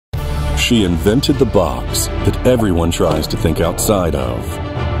She invented the box that everyone tries to think outside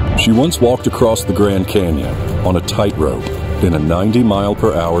of. She once walked across the Grand Canyon on a tightrope in a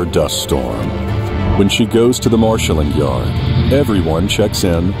 90-mile-per-hour dust storm. When she goes to the marshalling yard, everyone checks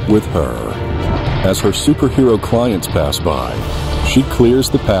in with her. As her superhero clients pass by, she clears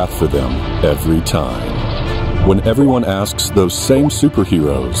the path for them every time. When everyone asks those same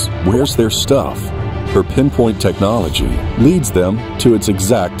superheroes where's their stuff, her pinpoint technology leads them to its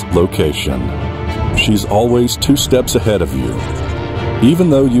exact location. She's always 2 steps ahead of you, even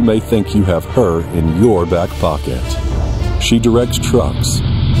though you may think you have her in your back pocket. She directs trucks,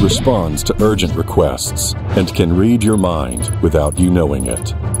 responds to urgent requests, and can read your mind without you knowing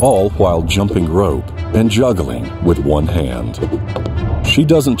it, all while jumping rope and juggling with one hand. She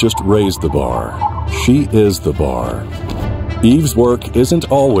doesn't just raise the bar, she is the bar. Eve's work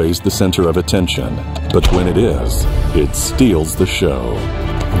isn't always the center of attention, but when it is, it steals the show.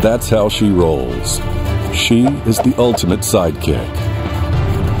 That's how she rolls. She is the ultimate sidekick.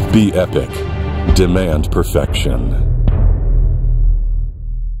 Be epic. Demand perfection.